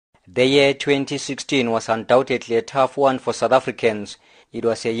The year 2016 was undoubtedly a tough one for South Africans. It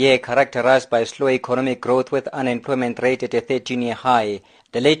was a year characterized by slow economic growth with unemployment rate at a 13-year high.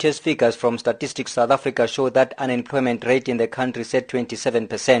 The latest figures from Statistics South Africa show that unemployment rate in the country is at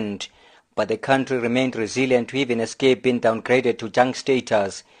 27%. But the country remained resilient to even escape being downgraded to junk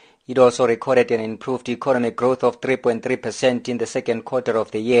status. It also recorded an improved economic growth of 3.3% in the second quarter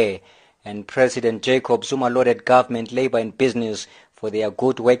of the year. And President Jacob Zuma lauded government, labor and business for their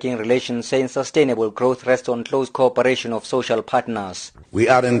good working relations, saying sustainable growth rests on close cooperation of social partners. We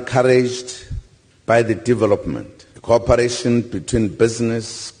are encouraged by the development. The cooperation between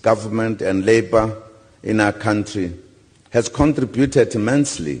business, government and labor in our country has contributed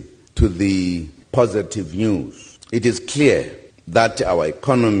immensely to the positive news. It is clear that our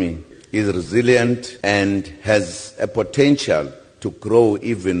economy is resilient and has a potential to grow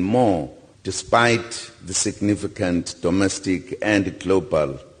even more despite the significant domestic and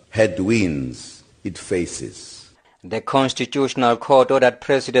global headwinds it faces. The Constitutional Court ordered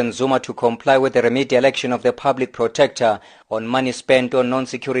President Zuma to comply with the remedial action of the public protector on money spent on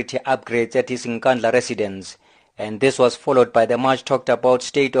non-security upgrades at his Nkandla residence. And this was followed by the much talked about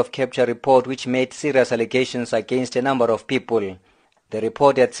State of Capture report, which made serious allegations against a number of people. The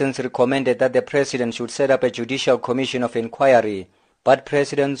report had since recommended that the president should set up a judicial commission of inquiry, but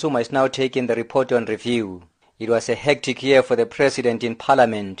President Zuma is now taking the report on review. It was a hectic year for the president in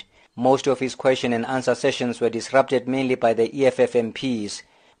parliament. Most of his question and answer sessions were disrupted mainly by the EFF MPs,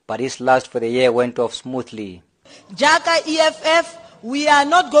 but his last for the year went off smoothly. Jaka EFF, we are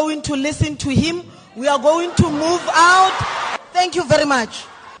not going to listen to him. We are going to move out. Thank you very much.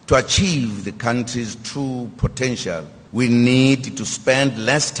 To achieve the country's true potential, we need to spend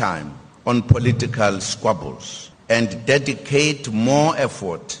less time on political squabbles and dedicate more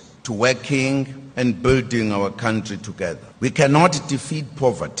effort to working and building our country together. We cannot defeat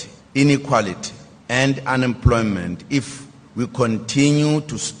poverty, inequality, and unemployment if we continue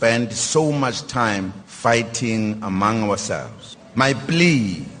to spend so much time fighting among ourselves. My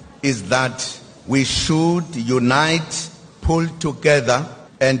plea is that we should unite, pull together,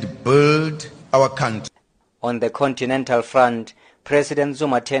 and build our country. On the continental front, President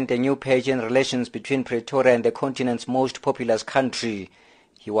Zuma turned a new page in relations between Pretoria and the continent's most populous country.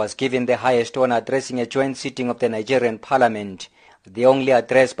 He was given the highest honor addressing a joint sitting of the Nigerian parliament. The only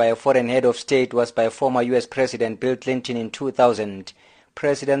address by a foreign head of state was by former U.S. President Bill Clinton in 2000.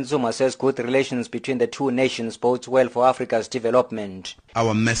 President Zuma says good relations between the two nations bodes well for Africa's development.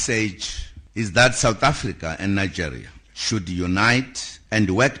 Our message is that South Africa and Nigeria should unite and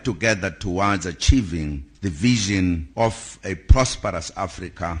work together towards achieving the vision of a prosperous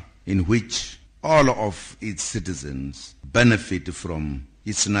Africa in which all of its citizens benefit from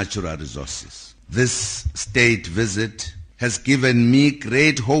its natural resources. This state visit has given me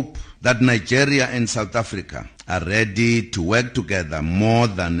great hope that Nigeria and South Africa are ready to work together more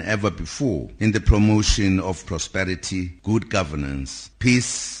than ever before in the promotion of prosperity, good governance,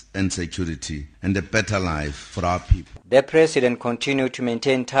 peace and security, and a better life for our people. The president continued to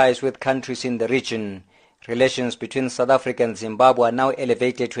maintain ties with countries in the region. Relations between South Africa and Zimbabwe are now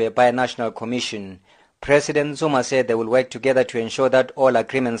elevated to a binational commission. President Zuma said they will work together to ensure that all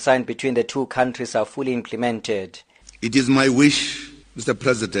agreements signed between the two countries are fully implemented. It is my wish, Mr.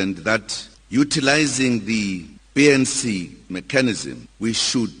 President, that utilizing the BNC mechanism, we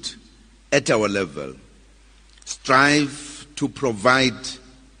should, at our level, strive to provide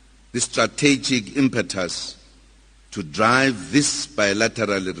the strategic impetus to drive this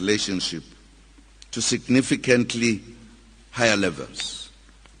bilateral relationship to significantly higher levels.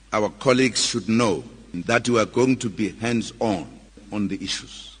 Our colleagues should know that we are going to be hands-on on the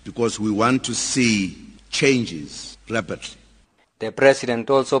issues because we want to see changes rapidly. The president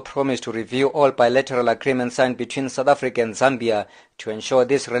also promised to review all bilateral agreements signed between South Africa and Zambia to ensure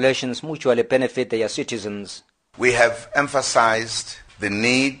these relations mutually benefit their citizens. We have emphasized the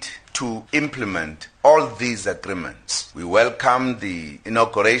need to implement all these agreements. We welcome the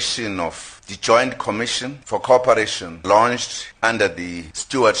inauguration of the Joint Commission for Cooperation launched under the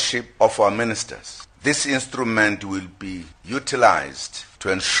stewardship of our ministers. This instrument will be utilized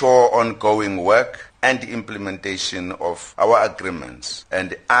to ensure ongoing work and implementation of our agreements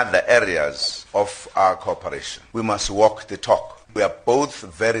and other areas of our cooperation. We must walk the talk. We are both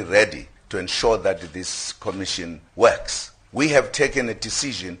very ready to ensure that this commission works. We have taken a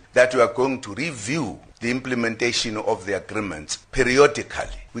decision that we are going to review the implementation of the agreements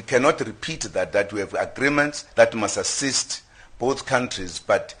periodically. We cannot repeat that we have agreements that must assist both countries,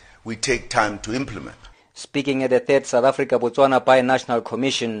 but we take time to implement. Speaking at the third South Africa-Botswana Binational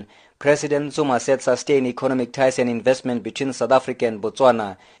Commission, President Zuma said sustained economic ties and investment between South Africa and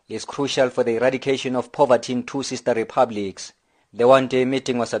Botswana is crucial for the eradication of poverty in two sister republics. The one-day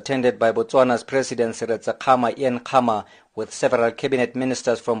meeting was attended by Botswana's President Ian Khama with several cabinet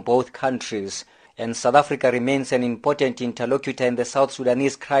ministers from both countries, and South Africa remains an important interlocutor in the South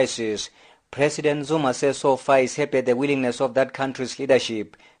Sudanese crisis. President Zuma says so far is happy at the willingness of that country's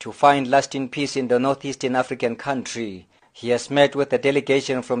leadership to find lasting peace in the northeastern African country. He has met with a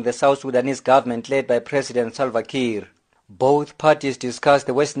delegation from the South Sudanese government led by President Salva Kiir. Both parties discussed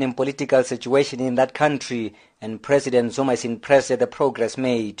the worsening political situation in that country, and President Zuma is impressed at the progress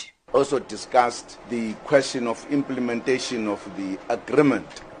made. Also discussed the question of implementation of the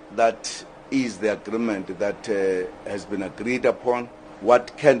agreement that is the agreement that has been agreed upon,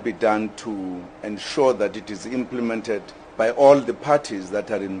 what can be done to ensure that it is implemented by all the parties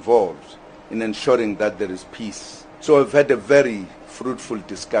that are involved in ensuring that there is peace. So we've had a very fruitful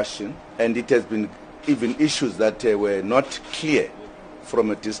discussion, and it has been even issues that were not clear from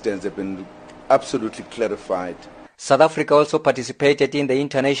a distance have been absolutely clarified. South Africa also participated in the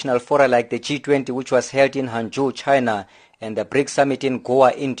international fora like the G20, which was held in Hangzhou, China, and the BRICS summit in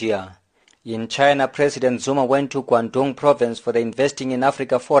Goa, India. In China, President Zuma went to Guangdong province for the Investing in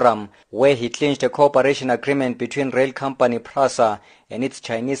Africa Forum, where he clinched a cooperation agreement between rail company PRASA and its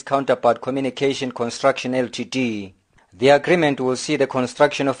Chinese counterpart Communication Construction Ltd. The agreement will see the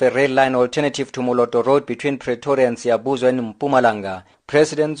construction of a rail line alternative to Moloto Road between Pretoria and Siyabuzo in Mpumalanga.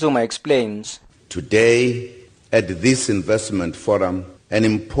 President Zuma explains. Today, at this investment forum, an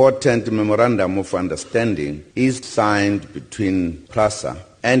important memorandum of understanding is signed between PRASA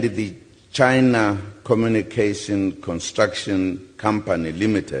and the China Communication Construction Company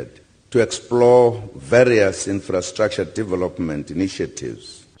Limited to explore various infrastructure development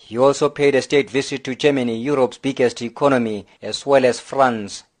initiatives. He also paid a state visit to Germany, Europe's biggest economy, as well as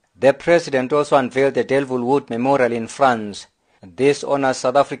France. The president also unveiled the Delville Wood Memorial in France. This honors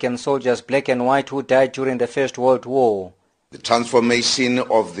South African soldiers, black and white, who died during the First World War. The transformation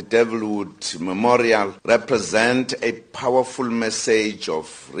of the Devilwood Memorial represents a powerful message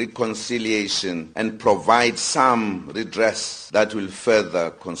of reconciliation and provides some redress that will further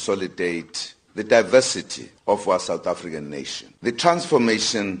consolidate the diversity of our South African nation. The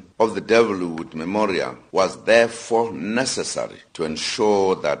transformation of the Devilwood Memorial was therefore necessary to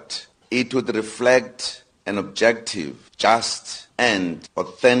ensure that it would reflect an objective, just, and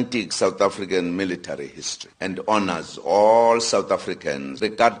authentic South African military history, and honors all South Africans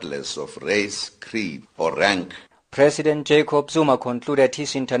regardless of race, creed, or rank. President Jacob Zuma concluded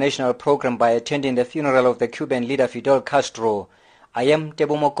his international program by attending the funeral of the Cuban leader Fidel Castro. I am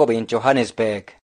Tebo Mokobe in Johannesburg.